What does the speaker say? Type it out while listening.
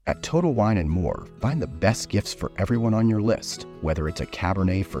At Total Wine & More, find the best gifts for everyone on your list, whether it's a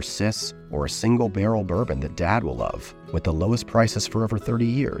Cabernet for sis or a single barrel bourbon that Dad will love. With the lowest prices for over 30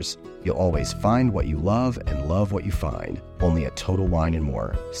 years, you'll always find what you love and love what you find. Only at Total Wine &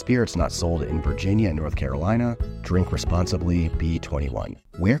 More. Spirits not sold in Virginia and North Carolina. Drink responsibly. Be 21.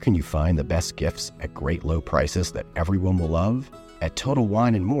 Where can you find the best gifts at great low prices that everyone will love? At Total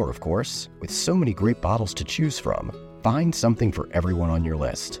Wine & More, of course. With so many great bottles to choose from. Find something for everyone on your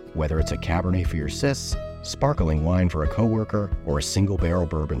list, whether it's a Cabernet for your sis, sparkling wine for a coworker, or a single barrel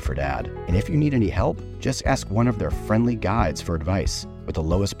bourbon for Dad. And if you need any help, just ask one of their friendly guides for advice. With the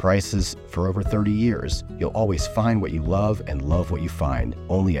lowest prices for over 30 years, you'll always find what you love and love what you find.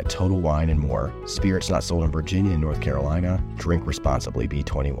 Only at Total Wine & More. Spirits not sold in Virginia and North Carolina. Drink responsibly. Be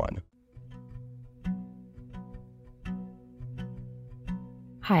 21.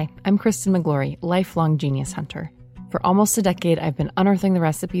 Hi, I'm Kristen McGlory, lifelong genius hunter. For almost a decade, I've been unearthing the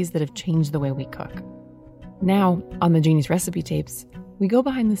recipes that have changed the way we cook. Now, on the Genius Recipe Tapes, we go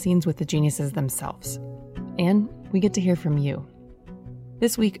behind the scenes with the geniuses themselves. And we get to hear from you.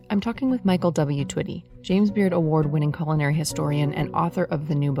 This week, I'm talking with Michael W. Twitty, James Beard Award-winning culinary historian and author of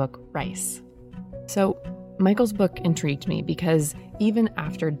the new book, Rice. So, Michael's book intrigued me because even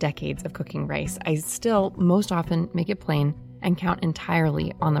after decades of cooking rice, I still most often make it plain and count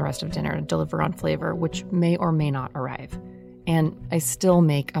entirely on the rest of dinner to deliver on flavor, which may or may not arrive. And I still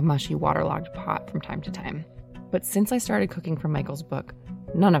make a mushy, waterlogged pot from time to time. But since I started cooking from Michael's book,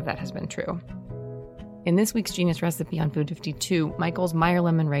 none of that has been true. In this week's Genius Recipe on Food 52, Michael's Meyer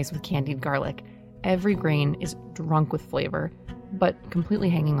lemon rice with candied garlic, every grain is drunk with flavor, but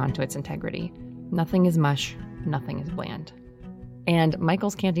completely hanging on to its integrity. Nothing is mush, nothing is bland. And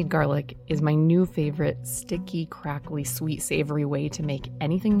Michael's candied garlic is my new favorite sticky, crackly, sweet, savory way to make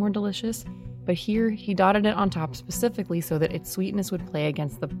anything more delicious. But here, he dotted it on top specifically so that its sweetness would play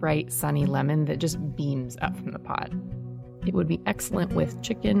against the bright, sunny lemon that just beams up from the pot. It would be excellent with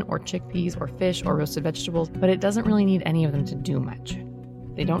chicken or chickpeas or fish or roasted vegetables, but it doesn't really need any of them to do much.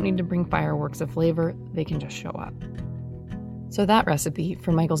 They don't need to bring fireworks of flavor, they can just show up. So that recipe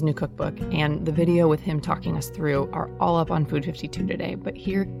for Michael's new cookbook and the video with him talking us through are all up on Food 52 today, but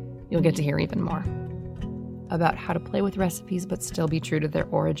here you'll get to hear even more. About how to play with recipes but still be true to their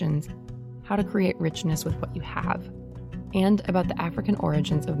origins, how to create richness with what you have, and about the African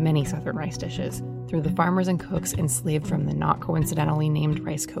origins of many southern rice dishes through the farmers and cooks enslaved from the not coincidentally named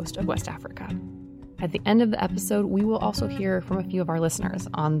rice coast of West Africa. At the end of the episode, we will also hear from a few of our listeners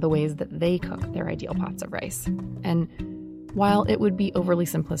on the ways that they cook their ideal pots of rice. And while it would be overly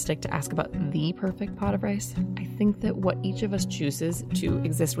simplistic to ask about the perfect pot of rice, I think that what each of us chooses to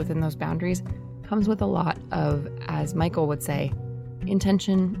exist within those boundaries comes with a lot of, as Michael would say,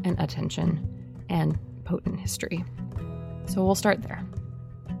 intention and attention and potent history. So we'll start there.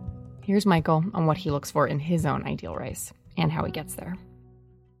 Here's Michael on what he looks for in his own ideal rice and how he gets there.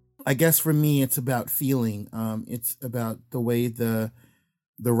 I guess for me, it's about feeling. It's about the way the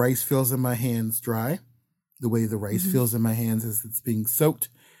rice feels in my hands dry. The way the rice feels in my hands as it's being soaked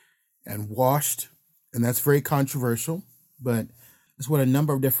and washed. And that's very controversial, but it's what a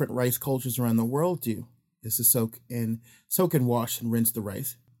number of different rice cultures around the world do, is to soak and wash and rinse the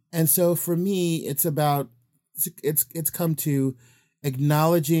rice. And so for me, it's come to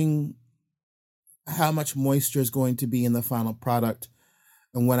acknowledging how much moisture is going to be in the final product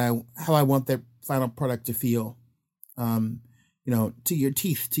and how I want that final product to feel. To your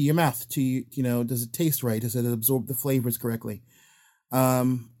teeth, to your mouth, does it taste right? Does it absorb the flavors correctly?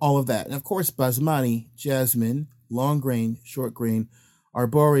 All of that. And of course, basmati, jasmine, long grain, short grain,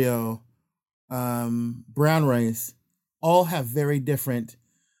 arborio, brown rice, all have very different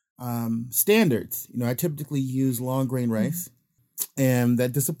standards. I typically use long grain rice, and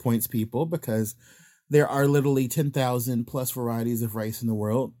that disappoints people because there are literally 10,000 plus varieties of rice in the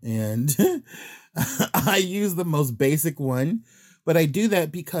world, and I use the most basic one, but I do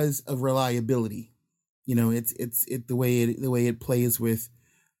that because of reliability. It's the way it plays with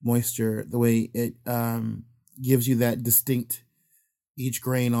moisture, the way it gives you that distinct, each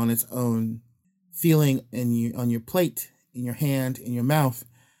grain on its own feeling on your plate, in your hand, in your mouth,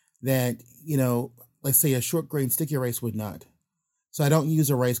 that let's say a short grain sticky rice would not. So I don't use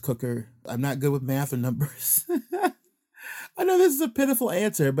a rice cooker. I'm not good with math or numbers. I know this is a pitiful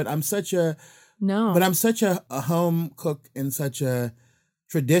answer, but I'm such a home cook and such a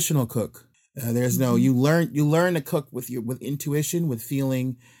traditional cook. You learn to cook with intuition, with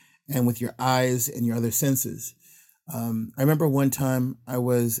feeling, and with your eyes and your other senses. I remember one time I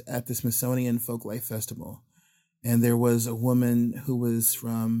was at the Smithsonian Folklife Festival, and there was a woman who was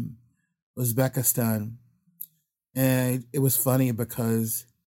from Uzbekistan. And it was funny because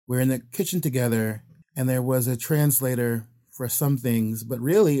we're in the kitchen together, and there was a translator for some things, but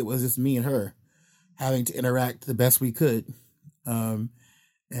really it was just me and her having to interact the best we could. And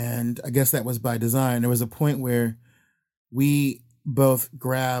I guess that was by design. There was a point where we both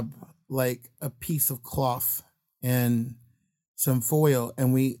grab like a piece of cloth and some foil,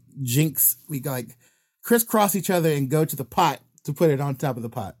 and we like crisscross each other and go to the pot to put it on top of the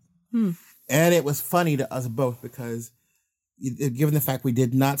pot. And it was funny to us both because given the fact we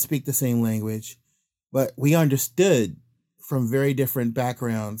did not speak the same language, but we understood from very different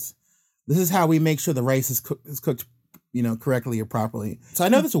backgrounds. This is how we make sure the rice is cooked, correctly or properly. So I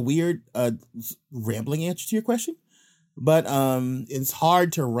know that's a weird, rambling answer to your question, but it's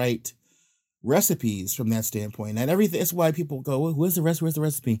hard to write recipes from that standpoint. And everything. That's why people go, well, where's the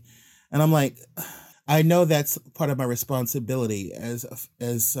recipe? And I'm like, I know that's part of my responsibility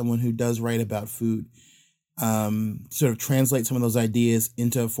as someone who does write about food, sort of translate some of those ideas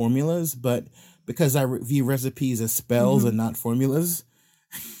into formulas, but because I view recipes as spells and not formulas,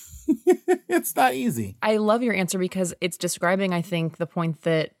 it's not easy. I love your answer because it's describing, I think, the point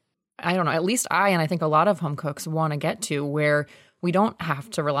that, I don't know, at least I, and I think a lot of home cooks want to get to, where we don't have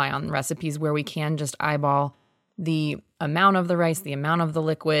to rely on recipes, where we can just eyeball the amount of the rice, the amount of the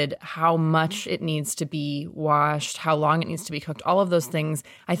liquid, how much it needs to be washed, how long it needs to be cooked, all of those things.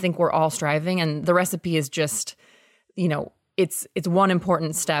 I think we're all striving, and the recipe is just, it's one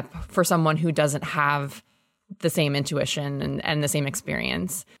important step for someone who doesn't have the same intuition and the same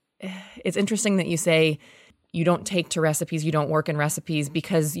experience. It's interesting that you say you don't take to recipes, you don't work in recipes,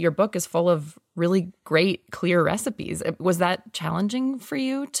 because your book is full of really great, clear recipes. Was that challenging for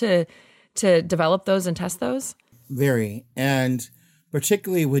you to develop those and test those? Very. And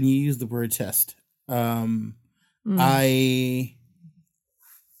particularly when you use the word test. I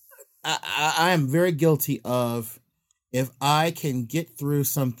am very guilty of, if I can get through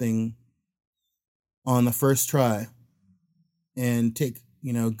something on the first try and take,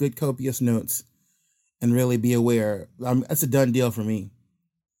 good copious notes and really be aware, that's a done deal for me.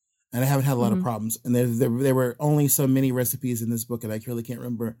 And I haven't had a lot of problems. And there were only so many recipes in this book, and I really can't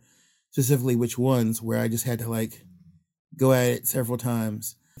remember specifically which ones, where I just had to go at it several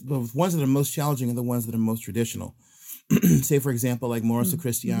times. But the ones that are most challenging are the ones that are most traditional. Say, for example, like Moros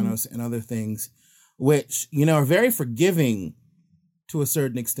Christianos and other things, which, are very forgiving to a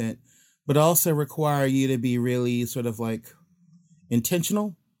certain extent, but also require you to be really sort of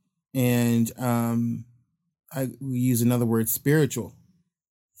intentional. And we use another word, spiritual,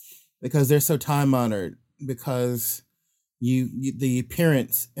 because they're so time honored, because the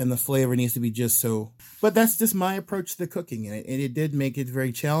appearance and the flavor needs to be just so. But that's just my approach to cooking, and it did make it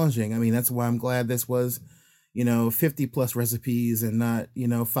very challenging. I mean, that's why I'm glad this was, 50 plus recipes and not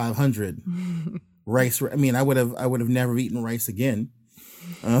 500. Rice. I mean, I would have never eaten rice again,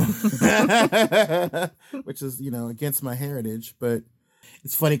 which is against my heritage. But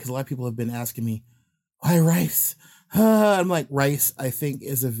it's funny because a lot of people have been asking me, why rice? I'm like, rice, I think,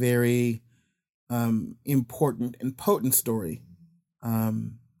 is a very important and potent story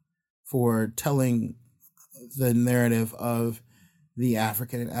for telling the narrative of the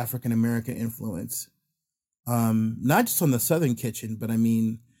African and African American influence, not just on the Southern kitchen, but I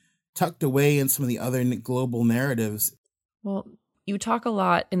mean, tucked away in some of the other global narratives. Well, you talk a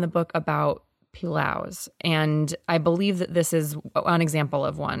lot in the book about pilaus, and I believe that this is an example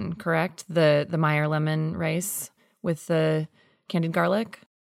of one, correct? The Meyer lemon rice with the candied garlic?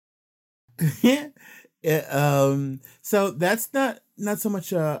 So that's not so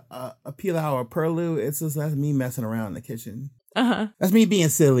much a pilau or purlu. It's just that's me messing around in the kitchen. That's me being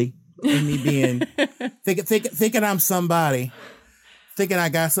silly. And me being thinking I'm somebody, thinking I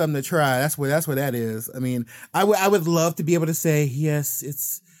got something to try. That's what that is. I mean, I would love to be able to say, yes,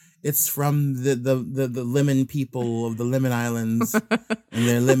 it's from the lemon people of the lemon islands and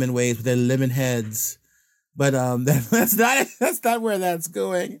their lemon ways with their lemon heads. But that's not where that's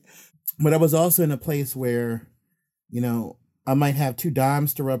going. But I was also in a place where, I might have two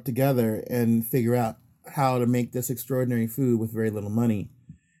dimes to rub together and figure out how to make this extraordinary food with very little money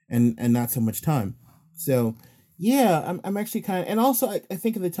and not so much time. So, yeah, I'm actually kind of, and also I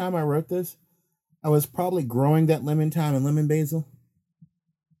think at the time I wrote this, I was probably growing that lemon thyme and lemon basil.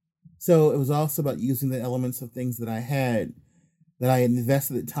 So it was also about using the elements of things that I had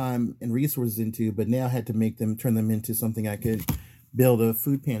invested time and resources into, but now I had to turn them into something I could build a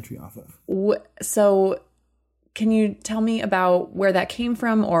food pantry off of. So can you tell me about where that came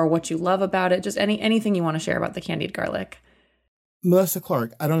from or what you love about it? Just anything you want to share about the candied garlic. Melissa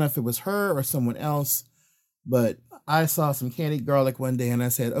Clark. I don't know if it was her or someone else, but I saw some candied garlic one day and I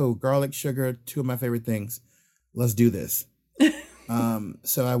said, oh, garlic, sugar, two of my favorite things. Let's do this.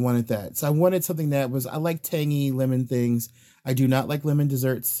 So I wanted that. So I wanted something that was, I like tangy lemon things. I do not like lemon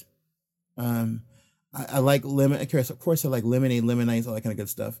desserts. I like lemon. Of course, I like lemonade, lemon ice, all that kind of good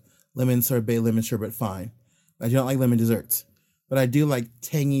stuff. Lemon sorbet, lemon sherbet, fine. I do not like lemon desserts, but I do like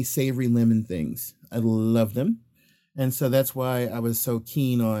tangy, savory lemon things. I love them. And so that's why I was so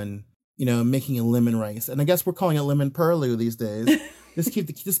keen on, making a lemon rice. And I guess we're calling it lemon purloo these days. Just keep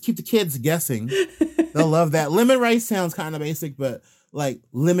the kids guessing. They'll love that. Lemon rice sounds kind of basic, but like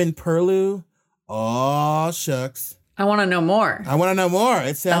lemon purloo, oh shucks. I want to know more.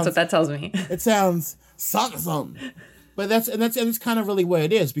 It sounds. That's what that tells me. It sounds something. But that's kind of really what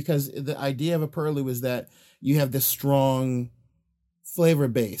it is, because the idea of a purloo is that you have this strong flavor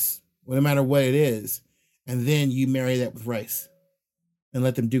base, no matter what it is, and then you marry that with rice and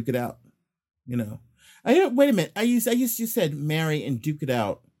let them duke it out. Wait a minute. You said marry and duke it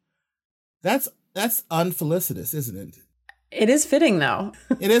out. That's unfelicitous, isn't it? It is fitting, though.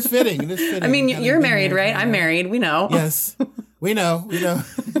 It is fitting. I mean, you're married, right? I'm married. We know. Yes, we know.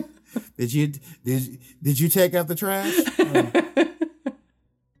 Did you take out the trash?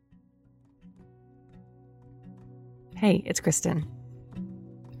 Hey, it's Kristen.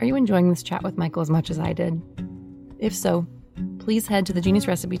 Are you enjoying this chat with Michael as much as I did? If so, please head to the Genius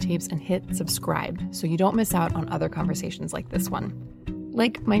Recipe Tapes and hit subscribe so you don't miss out on other conversations like this one.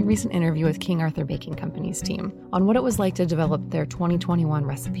 Like my recent interview with King Arthur Baking Company's team on what it was like to develop their 2021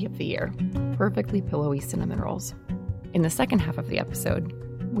 recipe of the year, perfectly pillowy cinnamon rolls. In the second half of the episode,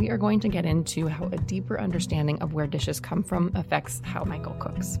 we are going to get into how a deeper understanding of where dishes come from affects how Michael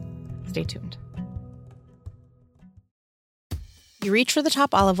cooks. Stay tuned. You reach for the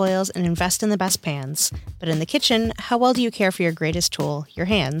top olive oils and invest in the best pans. But in the kitchen, how well do you care for your greatest tool, your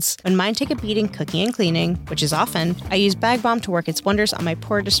hands? When mine take a beating cooking and cleaning, which is often, I use Bag Balm to work its wonders on my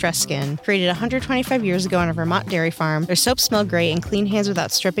poor, distressed skin. Created 125 years ago on a Vermont dairy farm, their soaps smell great and clean hands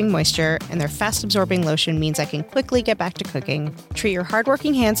without stripping moisture, and their fast-absorbing lotion means I can quickly get back to cooking. Treat your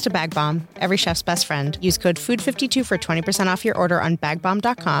hardworking hands to Bag Balm, every chef's best friend. Use code FOOD52 for 20% off your order on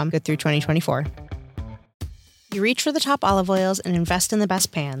bagbalm.com, good through 2024. You reach for the top olive oils and invest in the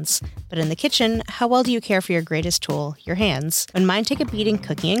best pans. But in the kitchen, how well do you care for your greatest tool, your hands? When mine take a beating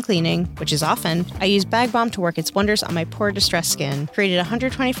cooking and cleaning, which is often, I use Bag Balm to work its wonders on my poor, distressed skin. Created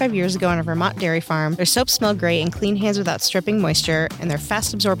 125 years ago on a Vermont dairy farm, their soaps smell great and clean hands without stripping moisture, and their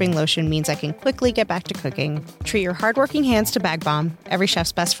fast-absorbing lotion means I can quickly get back to cooking. Treat your hardworking hands to Bag Balm, every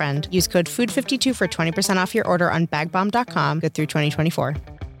chef's best friend. Use code FOOD52 for 20% off your order on bagbalm.com, good through 2024.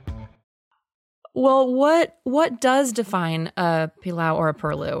 Well, what does define a pilau or a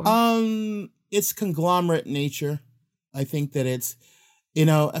purloo? It's conglomerate nature. I think that it's,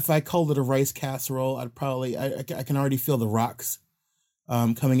 if I called it a rice casserole, I'd probably, I can already feel the rocks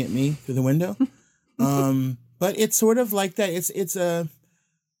coming at me through the window. But it's sort of like that. It's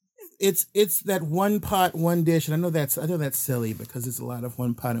that one pot, one dish. And I know that's silly because it's a lot of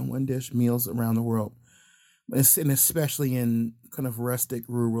one pot and one dish meals around the world, and especially in kind of rustic,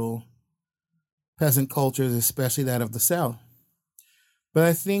 rural, peasant cultures, especially that of the South. But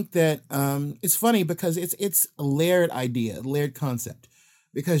I think that it's funny because it's a layered idea, a layered concept,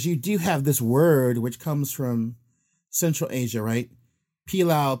 because you do have this word which comes from Central Asia, right?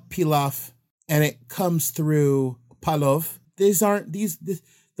 Pilau, pilaf, and it comes through palov. The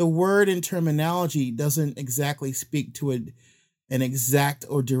word and terminology doesn't exactly speak to an exact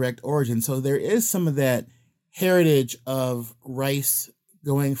or direct origin. So there is some of that heritage of rice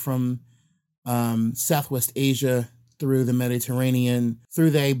going from Southwest Asia through the Mediterranean, through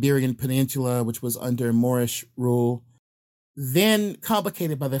the Iberian Peninsula, which was under Moorish rule, then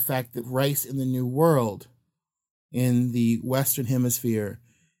complicated by the fact that rice in the New World, in the Western Hemisphere,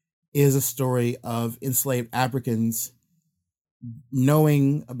 is a story of enslaved Africans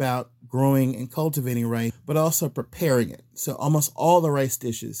knowing about growing and cultivating rice, but also preparing it. So almost all the rice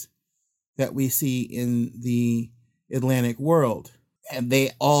dishes that we see in the Atlantic world, and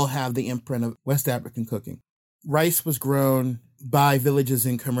they all have the imprint of West African cooking. Rice was grown by villages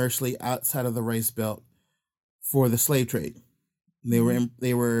and commercially outside of the rice belt for the slave trade.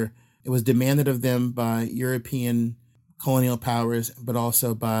 It was demanded of them by European colonial powers, but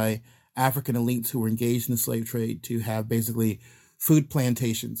also by African elites who were engaged in the slave trade to have basically food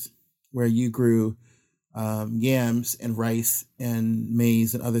plantations where you grew yams and rice and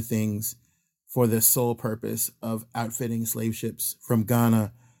maize and other things for the sole purpose of outfitting slave ships from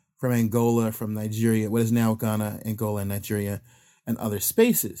Ghana, from Angola, from Nigeria, what is now Ghana, Angola, and Nigeria, and other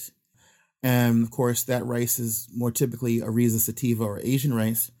spaces. And of course, that rice is more typically Ariza sativa or Asian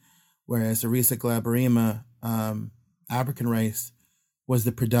rice, whereas Ariza glaberrima, African rice, was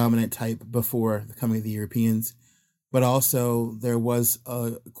the predominant type before the coming of the Europeans. but also there was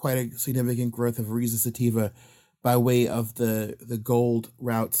quite a significant growth of Riza sativa by way of the gold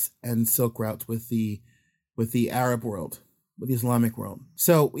routes and silk routes with the Arab world, with the Islamic world.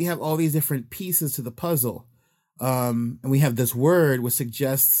 So we have all these different pieces to the puzzle, and we have this word which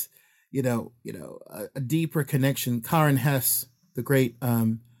suggests, a deeper connection. Karen Hess, the great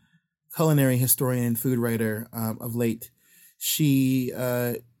culinary historian and food writer of late, she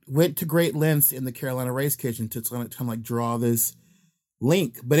went to great lengths in the Carolina Rice Kitchen to kind of like draw this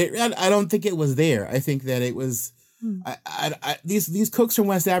link, but I don't think it was there. I think that it was these cooks from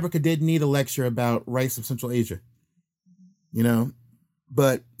West Africa didn't need a lecture about rice of Central Asia,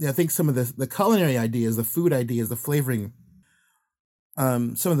 but I think some of the culinary ideas, the food ideas, the flavoring,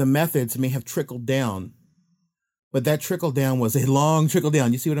 some of the methods may have trickled down, but that trickle down was a long trickle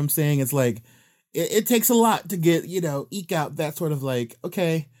down. You see what I'm saying? It's like it takes a lot to get, eke out that sort of like,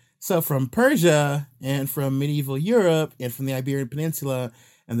 okay, so from Persia and from medieval Europe and from the Iberian Peninsula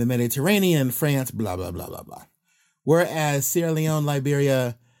and the Mediterranean, France, blah, blah, blah, blah, blah. Whereas Sierra Leone,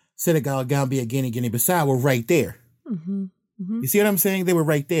 Liberia, Senegal, Gambia, Guinea-Bissau were right there. Mm-hmm. Mm-hmm. You see what I'm saying? They were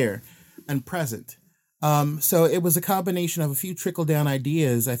right there and present. So it was a combination of a few trickle-down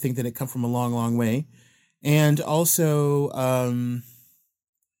ideas, I think, that had come from a long, long way. And also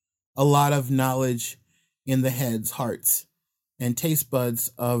a lot of knowledge in the heads, hearts, and taste buds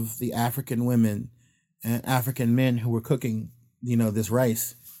of the African women and African men who were cooking, this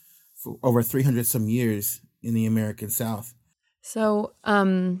rice for over 300 some years in the American South. So,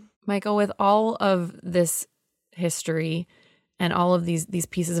 Michael, with all of this history and all of these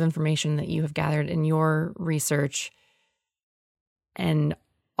pieces of information that you have gathered in your research and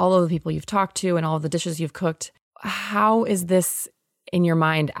all of the people you've talked to and all of the dishes you've cooked, how is this in your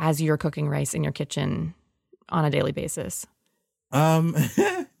mind as you're cooking rice in your kitchen on a daily basis?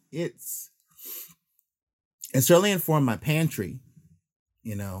 It's certainly informed my pantry,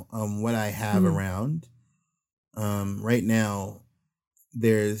 what I have around. Right now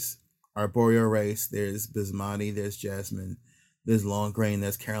there's arborio rice, there's basmati, there's jasmine, there's long grain,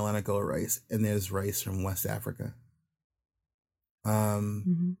 there's Carolina gold rice, and there's rice from West Africa.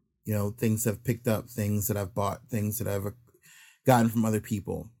 Things I've picked up, things that I've bought, things that I've gotten from other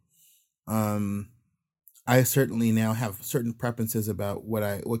people. I certainly now have certain preferences about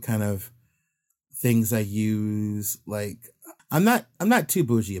what kind of things I use. Like, I'm not too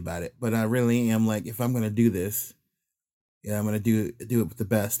bougie about it, but I really am like, if I'm going to do this, I'm going to do it with the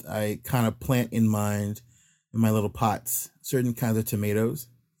best. I kind of plant in mind in my little pots certain kinds of tomatoes,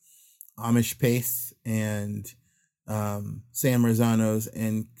 Amish pastes, and San Marzanos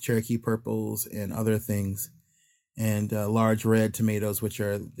and Cherokee purples and other things, and large red tomatoes, which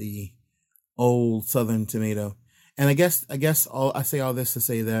are the old Southern tomato. And I guess I say all this to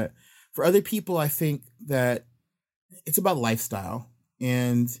say that for other people, I think that it's about lifestyle,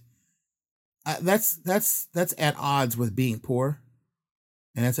 and that's at odds with being poor,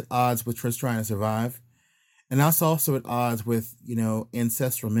 and that's at odds with just trying to survive, and that's also at odds with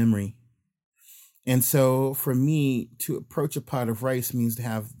ancestral memory. And so for me to approach a pot of rice means to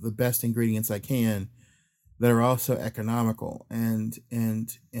have the best ingredients I can that are also economical and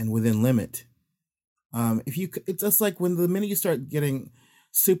within limit. It's just like when the minute you start getting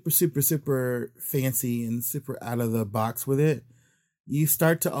super, super, super fancy and super out of the box with it, you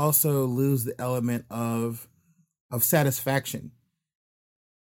start to also lose the element of satisfaction.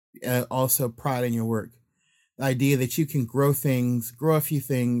 Also pride in your work. The idea that you can grow a few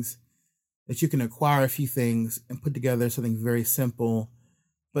things, that you can acquire a few things and put together something very simple,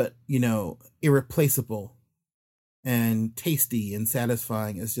 but, irreplaceable and tasty and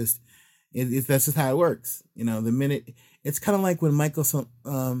satisfying. It's just, that's just how it works. The minute, it's kind of like when Michael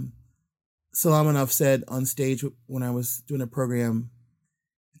Solomonov said on stage when I was doing a program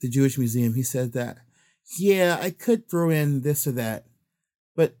at the Jewish Museum, he said that, yeah, I could throw in this or that,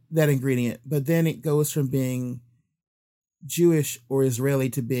 but that ingredient, but then it goes from being Jewish or Israeli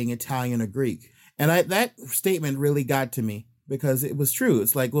to being Italian or Greek. And that statement really got to me because it was true.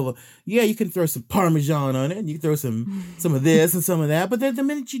 It's like, well, yeah, you can throw some Parmesan on it and you can throw some of this and some of that. But then the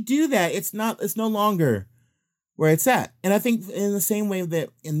minute you do that, it's no longer where it's at. And I think in the same way that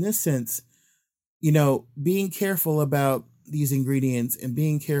in this sense, being careful about these ingredients and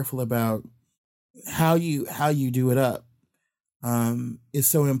being careful about how you do it up is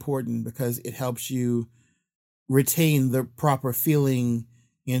so important because it helps you retain the proper feeling,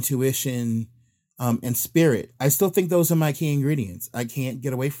 intuition, and spirit. I still think those are my key ingredients. I can't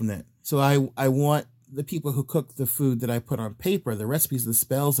get away from that. So I want the people who cook the food that I put on paper, the recipes, the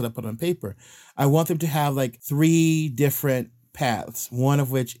spells that I put on paper, I want them to have like 3 different paths, one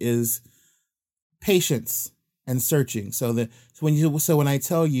of which is patience and searching. So when I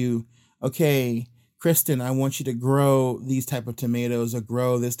tell you, okay, Kristen, I want you to grow these type of tomatoes or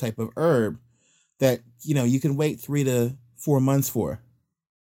grow this type of herb that, you can wait 3 to 4 months for.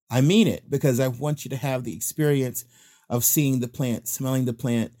 I mean it, because I want you to have the experience of seeing the plant, smelling the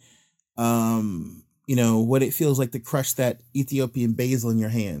plant, what it feels like to crush that Ethiopian basil in your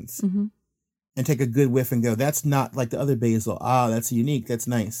hands and take a good whiff and go, that's not like the other basil. That's unique. That's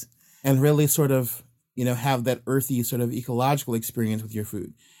nice. And really sort of, have that earthy sort of ecological experience with your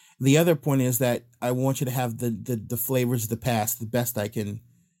food. The other point is that I want you to have the flavors of the past the best I can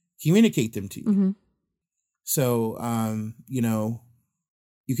communicate them to you. Mm-hmm. So,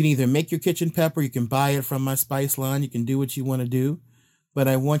 you can either make your kitchen pepper, you can buy it from my spice line, you can do what you want to do, but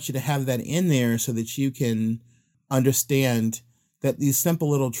I want you to have that in there so that you can understand that these simple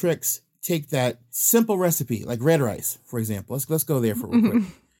little tricks take that simple recipe, like red rice, for example. Let's go there for real quick.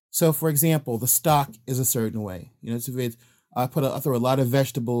 So, for example, the stock is a certain way. I throw a lot of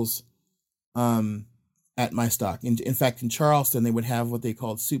vegetables at my stock. In fact, in Charleston, they would have what they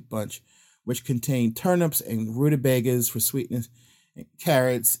called soup bunch, which contained turnips and rutabagas for sweetness, and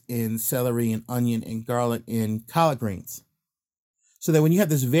carrots and celery and onion and garlic and collard greens. So that when you have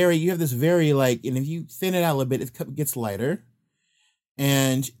this very and if you thin it out a little bit, it gets lighter.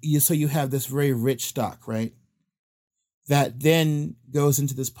 And you have this very rich stock, right? That then goes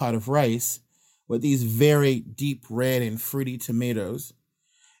into this pot of rice with these very deep red and fruity tomatoes.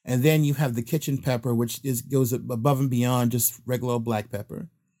 And then you have the kitchen pepper, which goes above and beyond just regular black pepper.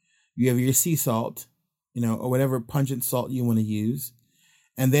 You have your sea salt, or whatever pungent salt you want to use.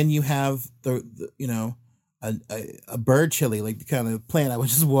 And then you have a bird chili, like the kind of plant I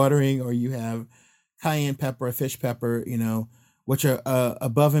was just watering, or you have cayenne pepper or fish pepper, which are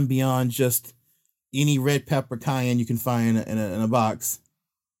above and beyond just any red pepper cayenne you can find in a box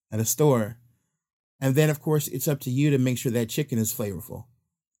at a store. And then, of course, it's up to you to make sure that chicken is flavorful.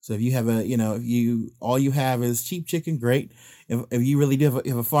 So if you have all you have is cheap chicken, great. If you really do have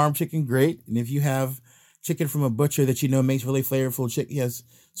a farm chicken, great. And if you have chicken from a butcher that makes really flavorful chicken, has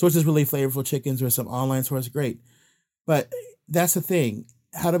sources really flavorful chickens or some online source, great. But that's the thing.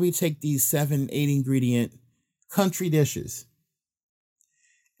 How do we take these 7-8 ingredient country dishes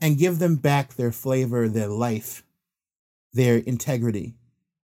and give them back their flavor, their life, their integrity,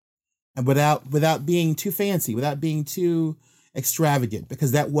 and without being too fancy, without being too extravagant,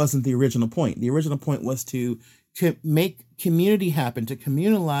 because that wasn't the original point. The original point was to make community happen, to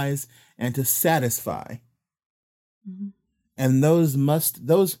communalize and to satisfy. Mm-hmm. And those must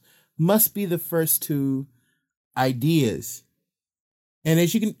be the first two ideas. And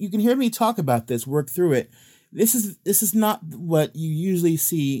as you can hear me talk about this, work through it. This is not what you usually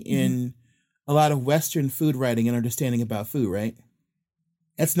see in a lot of Western food writing and understanding about food, right?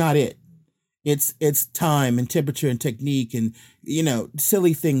 That's not it. It's time and temperature and technique and,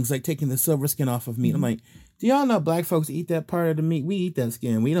 silly things like taking the silver skin off of meat. Mm-hmm. I'm like, do y'all know black folks eat that part of the meat? We eat that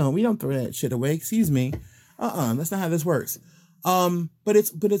skin. We don't throw that shit away. Excuse me. That's not how this works. But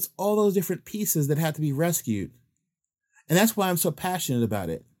it's all those different pieces that have to be rescued. And that's why I'm so passionate about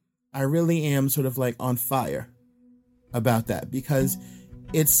it. I really am sort of like on fire about that, because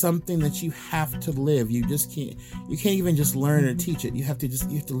it's something that you have to live. You can't even just learn or teach it. You have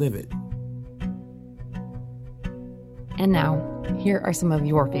to live it. And now, here are some of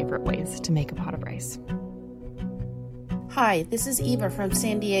your favorite ways to make a pot of rice. Hi, this is Eva from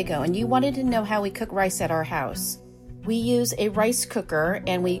San Diego, and you wanted to know how we cook rice at our house. We use a rice cooker,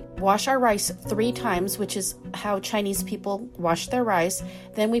 and we wash our rice 3 times, which is how Chinese people wash their rice.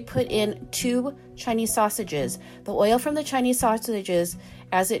 Then we put in 2 Chinese sausages. The oil from the Chinese sausages,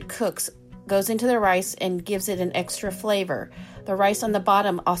 as it cooks, goes into the rice and gives it an extra flavor. The rice on the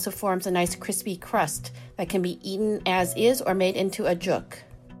bottom also forms a nice crispy crust that can be eaten as is or made into a juk.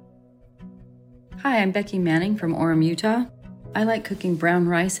 Hi, I'm Becky Manning from Orem, Utah. I like cooking brown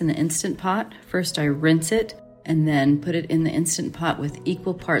rice in the Instant Pot. First, I rinse it and then put it in the Instant Pot with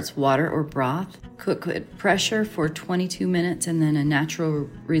equal parts water or broth. Cook at pressure for 22 minutes and then a natural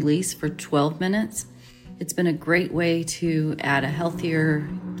release for 12 minutes. It's been a great way to add a healthier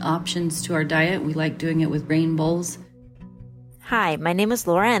options to our diet. We like doing it with grain bowls. Hi, my name is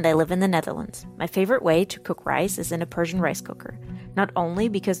Laura and I live in the Netherlands. My favorite way to cook rice is in a Persian rice cooker. Not only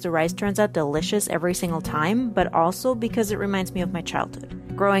because the rice turns out delicious every single time, but also because it reminds me of my childhood.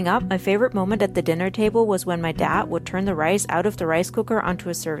 Growing up, my favorite moment at the dinner table was when my dad would turn the rice out of the rice cooker onto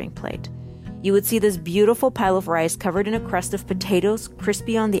a serving plate. You would see this beautiful pile of rice covered in a crust of potatoes,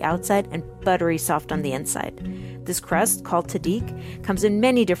 crispy on the outside and buttery soft on the inside. This crust, called tadik, comes in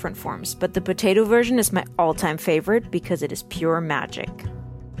many different forms, but the potato version is my all-time favorite because it is pure magic.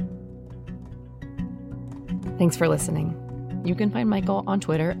 Thanks for listening. You can find Michael on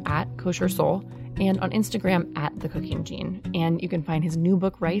Twitter at Kosher Soul and on Instagram at The Cooking Gene. And you can find his new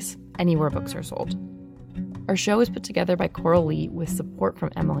book, Rice, anywhere books are sold. Our show is put together by Coral Lee with support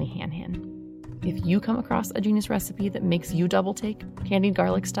from Emily Hanhan. If you come across a genius recipe that makes you double take, candied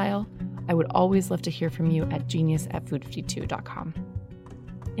garlic style, I would always love to hear from you at genius@food52.com.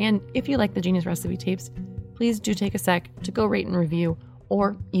 And if you like the Genius Recipe Tapes, please do take a sec to go rate and review,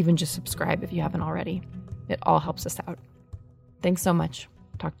 or even just subscribe if you haven't already. It all helps us out. Thanks so much.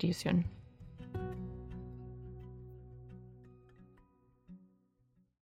 Talk to you soon.